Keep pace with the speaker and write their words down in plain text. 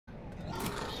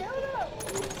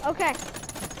Okay.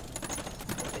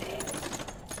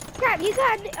 Crap, you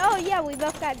got. Oh yeah, we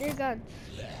both got new guns.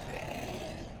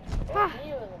 Ah.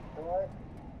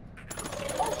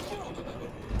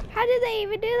 How did they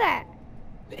even do that?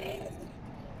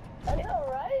 I know,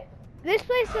 right? This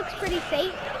place looks pretty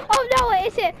safe. Oh no, it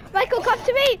isn't. Michael, come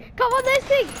to me. Come on this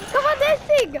thing. Come on this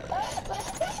thing.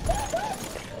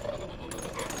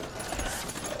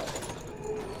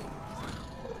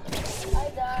 I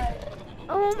died.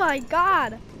 Oh my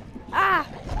god. Ah.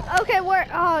 Okay, we're.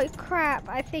 Oh crap.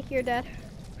 I think you're dead.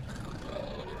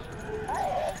 I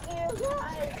hate you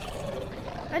guys.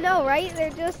 I know, right? They're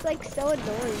just like so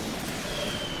annoying.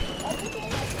 I think I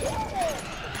killed it.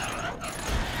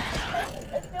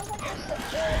 It feels like it's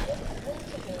invincible.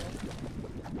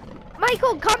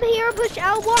 Michael, come here and push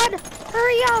L1.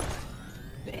 Hurry up.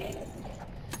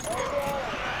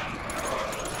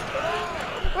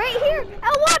 Right here.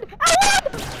 L1.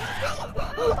 L1.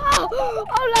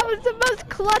 Oh, that was the most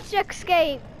clutch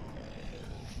escape.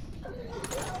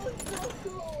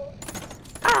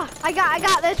 Ah, I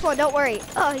got this one. Don't worry.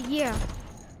 Oh yeah.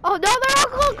 Oh no, they're all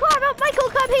going to climb up. Michael,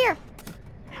 come here.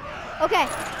 Okay,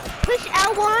 push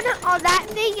L1 on that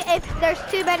thing if there's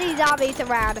too many zombies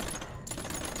around.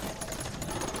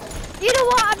 You know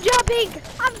what? I'm jumping.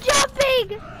 I'm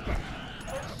jumping.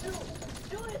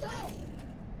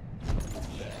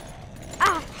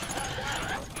 Ah.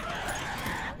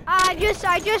 I just.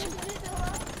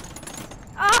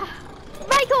 Ah.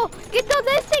 Michael, get on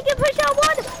this thing and push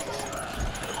L1.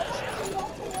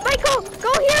 Michael,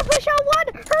 go here, push L1.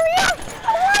 Hurry up.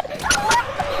 L1.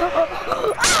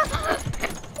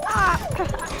 Ah.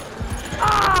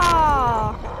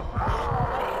 Ah.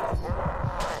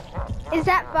 Oh. Is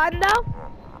that fun though?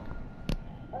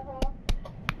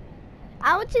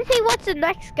 I want to see what's the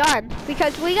next gun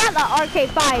because we got the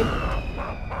RK5.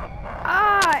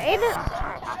 Ah, ain't it?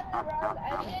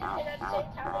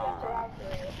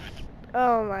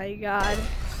 Oh my god.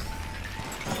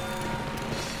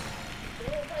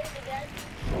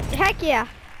 Heck yeah.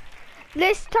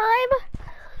 This time,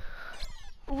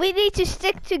 we need to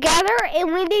stick together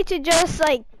and we need to just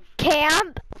like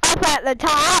camp up at the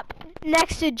top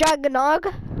next to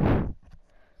Juggernog.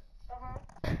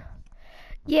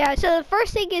 Yeah, so the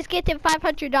first thing is get them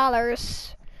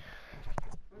 $500.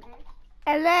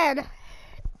 And then,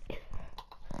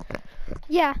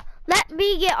 yeah, let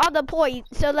me get on the point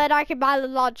so that I can buy the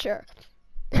launcher.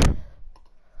 I'll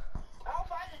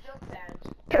buy the jump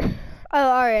pad. Oh,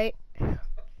 alright.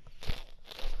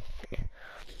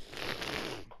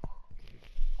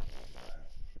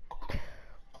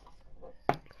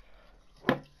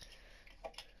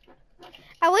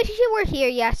 I wish you were here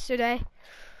yesterday.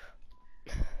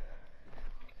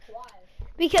 Why?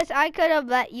 Because I could have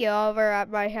let you over at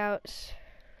my house.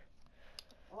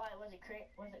 Why? Was it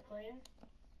clean?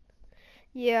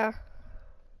 Yeah.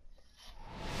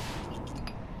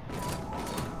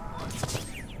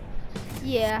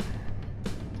 Yeah.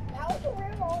 How is the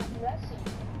room all messy?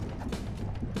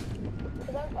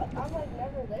 Because I'm like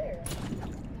never there.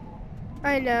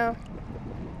 I know.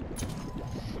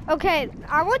 Okay,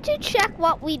 I want to check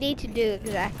what we need to do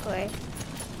exactly.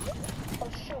 Oh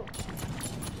shoot.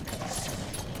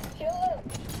 Kill him.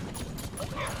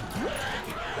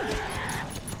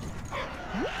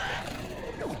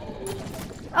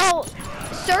 Oh,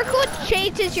 circle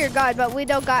changes your gun, but we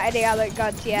don't got any other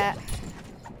guns yet.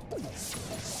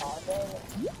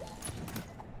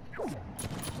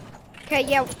 Okay,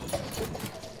 yeah.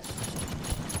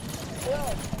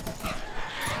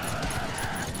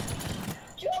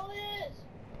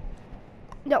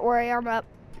 Don't worry, I'm up.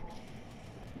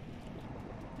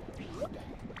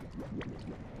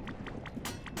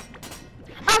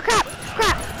 Oh crap!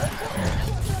 Crap!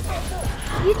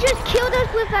 You just killed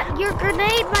us with your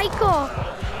grenade, Michael. I'm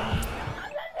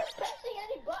not just pressing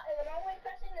any button. I'm only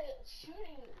pressing the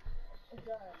shooting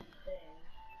gun thing.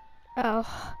 Oh,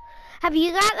 have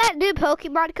you got that new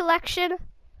Pokemon collection?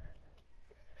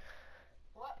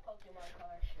 What Pokemon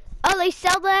collection? Oh, they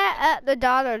sell that at the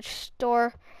dollar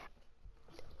store.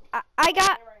 I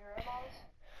got,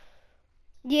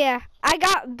 yeah, I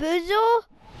got Boozle,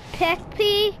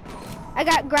 Peppy, I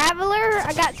got Graveler,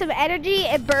 I got some energy,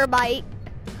 and Burbite.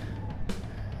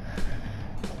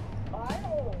 Oh, I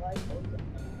don't really like Pokemon.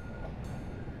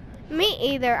 Me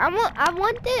either. I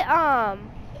want the,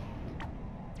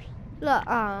 look,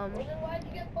 Well, then why'd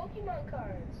you get Pokemon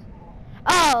cards?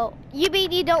 oh, you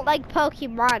mean you don't like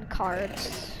Pokemon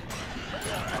cards?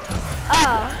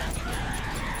 Oh.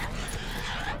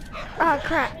 Oh,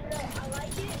 crap. I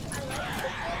like it. I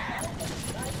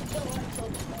just don't like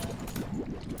Pokemon.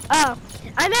 Oh,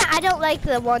 I meant I don't like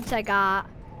the ones I got.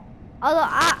 Although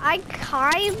I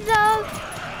kind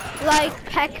of like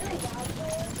peck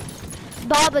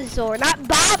Bulbasaur, not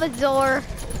Bulbasaur.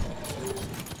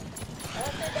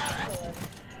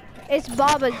 It's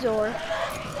Bulbasaur.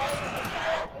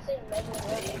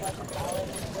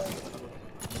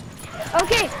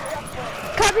 Okay,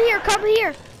 come here, come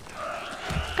here.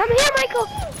 Come here, Michael.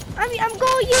 I'm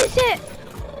going to use it.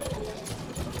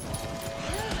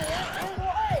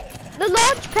 The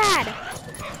launch pad.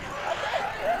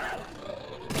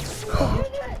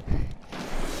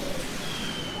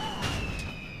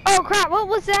 Oh crap, what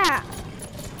was that?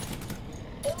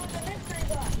 It was a mystery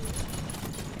box.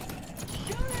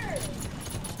 Shooter!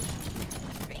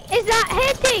 It's not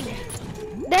hitting.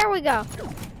 There we go.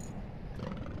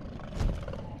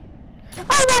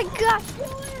 Oh my god.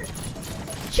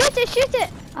 Shoot it, shoot it.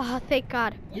 Oh, thank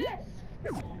God. Yes!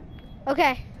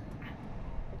 Okay.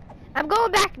 I'm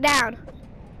going back down.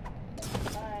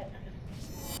 Alright.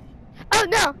 Oh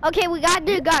no. Okay, we got a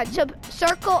new gun. So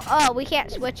circle. Oh, we can't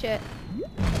switch it.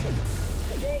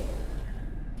 Dang.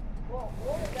 Well,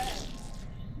 what was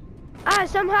that?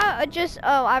 Somehow it just.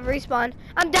 Oh, I've respawned.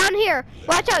 I'm down here.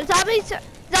 Watch out. Zombies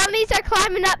are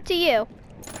climbing up to you.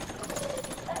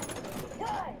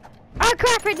 Die! Oh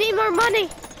crap, I need more money.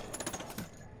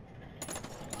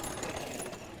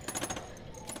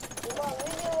 Come on,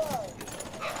 leave me alone.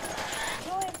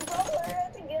 Julian, come hurry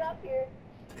up and get up here.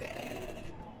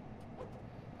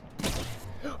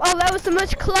 Oh, that was the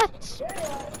most clutch There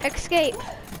you are. escape.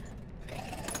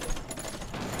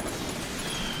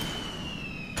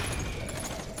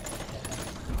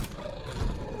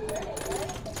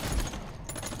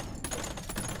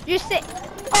 You sit.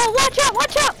 Oh, watch out,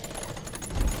 watch out.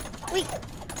 Wait.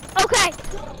 Okay.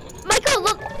 Michael,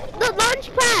 look, the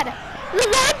launch pad. The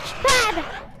launch pad.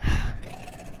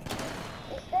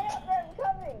 Stay up there, I'm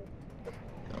coming.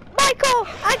 Michael,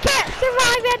 I can't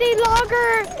survive any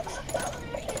longer.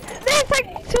 There's like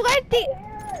 20.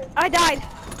 Here. I died.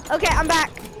 Okay, I'm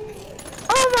back.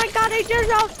 Oh my God, they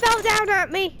just all fell down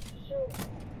at me. Shoot.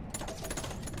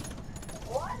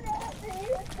 Why did I have to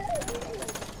use this?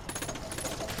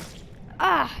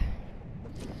 Ah,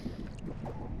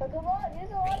 But come on, use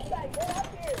the launch pad. Get up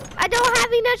here. I don't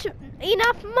have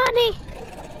enough money.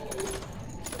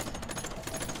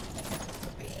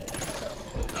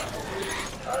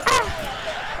 Ah.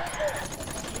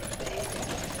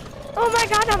 Oh my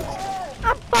God,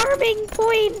 I'm farming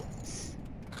points.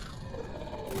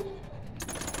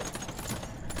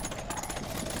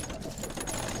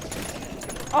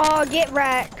 Oh, get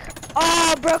wrecked.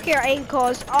 Oh, broke your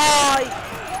ankles. Oh,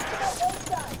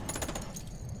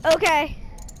 okay.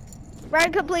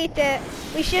 Run complete it.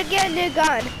 We should get a new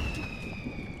gun.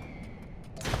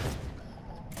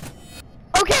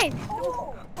 Okay.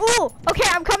 Ooh, okay,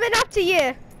 I'm coming up to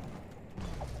you.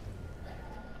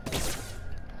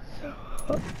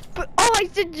 But, oh, I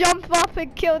should jump up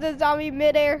and kill the zombie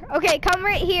midair. Okay, come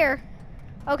right here.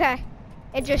 Okay.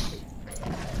 It just...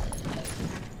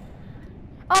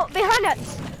 Oh, behind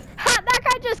us. Ha, that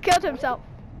guy just killed himself.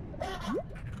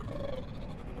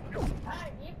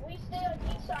 Alright, we stay on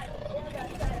each side. Stay on that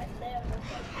side. I stay on this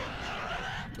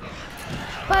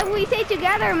side. But we stay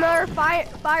together, more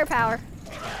firepower.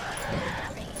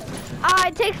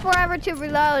 It takes forever to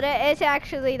reload. It's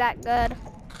actually that good.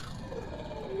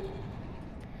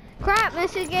 Crap,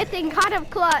 this is getting kind of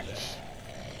clutch.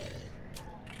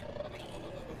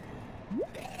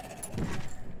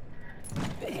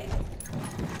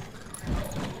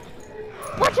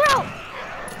 Watch out!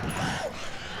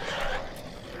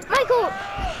 Michael,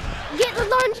 get the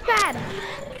launch pad.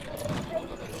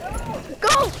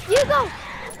 Go, you go.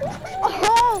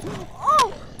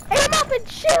 Oh, aim up and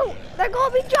shoot. They're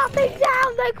gonna be dropping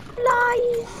down like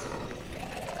flies.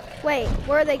 Wait,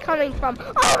 where are they coming from?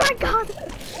 Oh my God.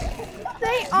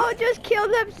 They all just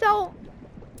killed themselves.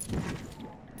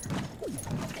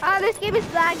 This game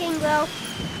is lagging though.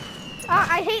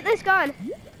 I hate this gun.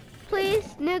 Please,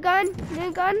 new gun,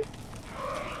 new gun.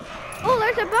 Oh,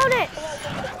 there's a bonus.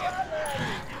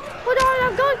 Hold on,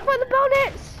 I'm going for the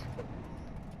bonus.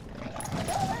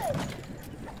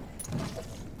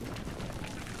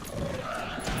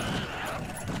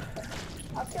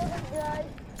 I'll kill this guy.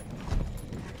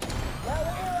 No,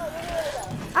 leave me alone, leave me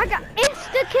alone. I got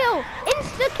insta kill,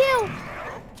 insta kill.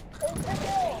 It's the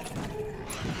kill.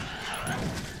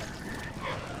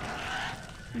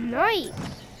 Nice.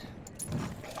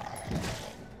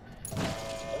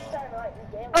 This time, right,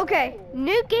 you damn Okay, right.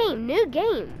 new game, new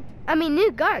game. I mean,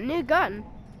 new gun,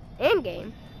 and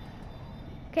game.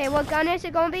 Okay, what gun is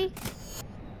it gonna be?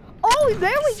 Oh,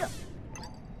 there we go.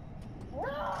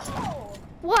 No!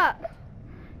 What?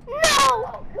 No!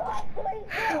 Oh, God,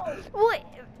 please, no! Wait,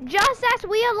 Just as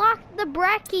we unlocked the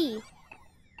brekkie.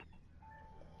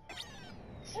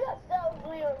 Just so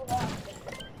we unlocked.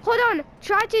 Hold on.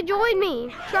 Try to join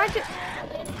me. Try to.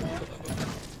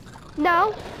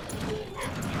 No.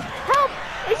 Help!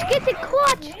 It's getting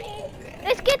clutch.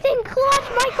 It's getting clutch,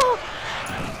 Michael.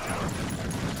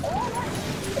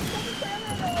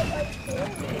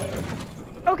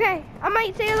 Okay, I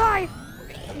might stay alive.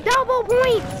 Double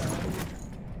points.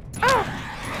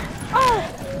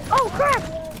 Oh crap.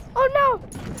 Oh no.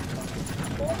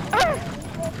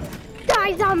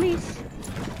 Die, zombies.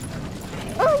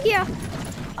 Oh yeah.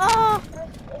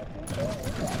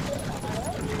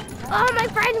 Oh, my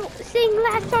friend sing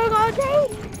that song all day.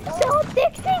 So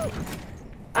addicting.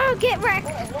 Oh, get wrecked.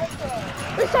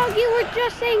 The song you were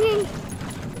just singing.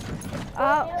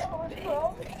 Oh.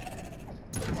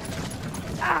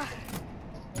 Ah.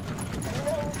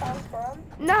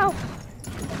 No.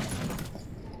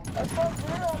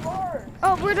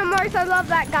 Oh, Bruno Mars, I love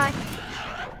that guy.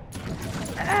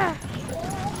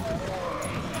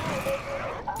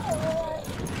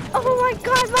 Oh my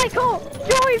God, Michael!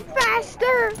 Join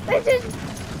faster! This is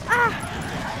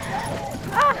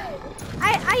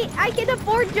I can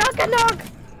afford Junkanog.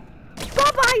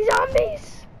 Bye bye,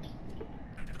 zombies.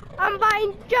 I'm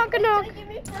buying Junkanog.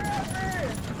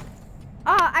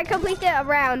 I completed a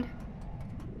round.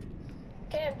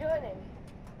 Okay, I'm joining.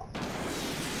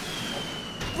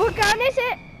 What gun is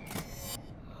it?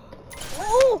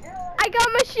 Oh, I got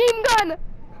a machine gun.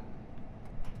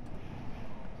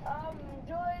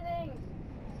 Joining.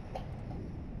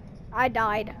 I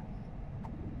died.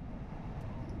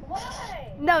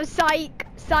 Why? No, psych.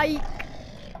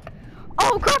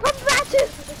 Oh crap, I'm battered.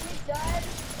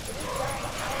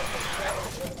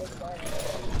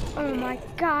 Oh my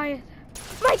God.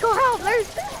 Michael, help.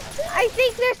 I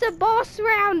think there's a boss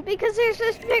round because there's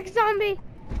this big zombie.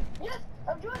 Yes,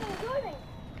 I'm joining.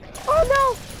 Oh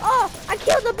no. Oh, I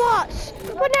killed the boss.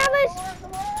 But now there's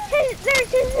his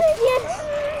minions.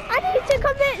 I need to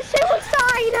commit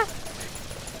suicide.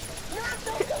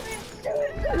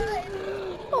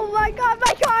 Oh my God,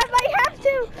 Michael, I might have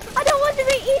to. I don't want to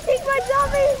be eating my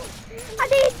zombies. I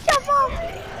need to jump off.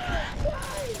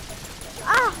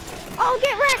 Oh,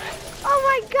 get wrecked. Oh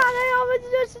my God, I almost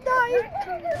just died.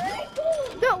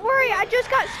 Don't worry, I just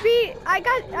got speed. I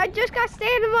just got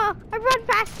stamina. I run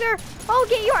faster. Oh,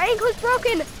 get your ankles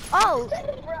broken. Oh.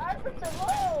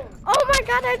 Oh my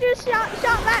God, I just shot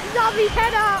that zombie's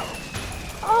head off.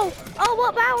 Oh,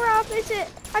 what power up is it?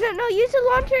 I don't know. Use a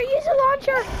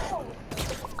launcher.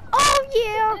 Oh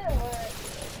yeah.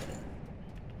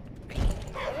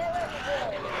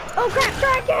 Oh crap,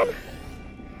 dragon.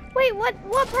 Wait, what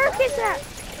perk is that?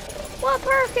 What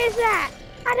perk is that?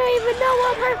 I don't even know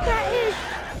what perk that is.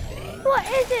 What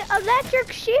is it?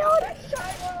 Electric shield?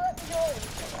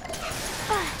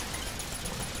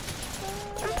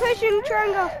 I'm pushing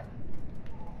triangle.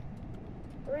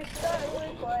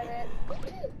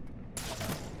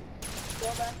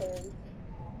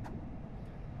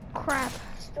 Crap.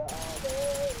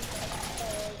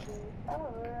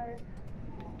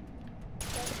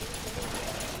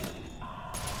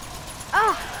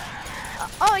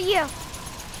 Oh yeah.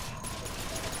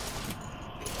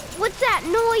 What's that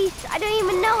noise? I don't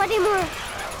even know anymore.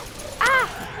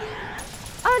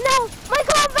 Oh no,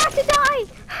 Michael, I'm about to die.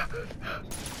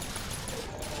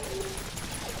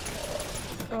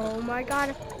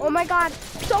 Oh my God,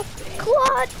 so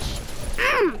clutch.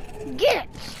 Get it.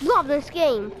 Love this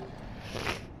game.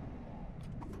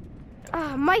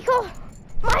 Michael,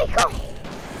 I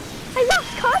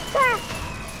lost contact.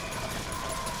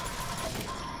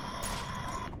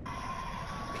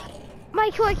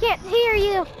 Michael, I can't hear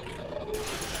you.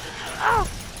 Oh,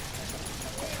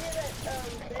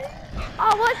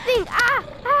 what thing?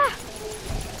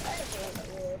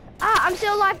 I'm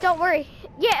still alive, don't worry.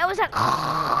 Yeah, it was like.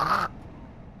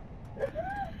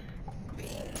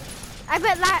 I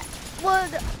bet that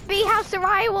would be how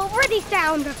Soraya will already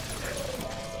sound.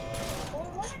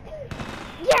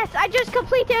 Yes, I just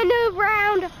completed a new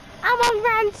round. I'm on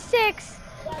round 6.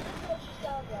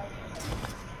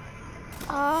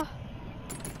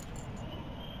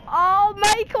 Oh,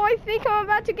 Michael, I think I'm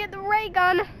about to get the ray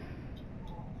gun.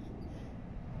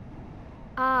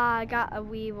 I got a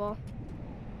Weevil.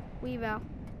 It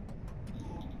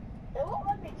won't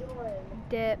let me join.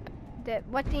 Dip.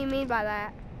 What do you mean by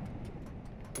that?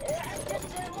 I just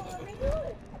said it won't let me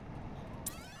join.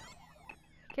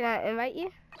 Can I invite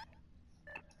you?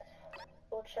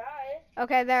 We'll try.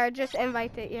 Okay, there, I just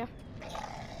invited you.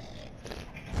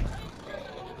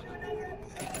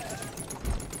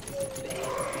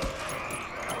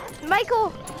 Michael!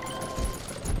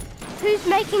 Who's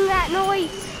making that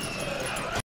noise?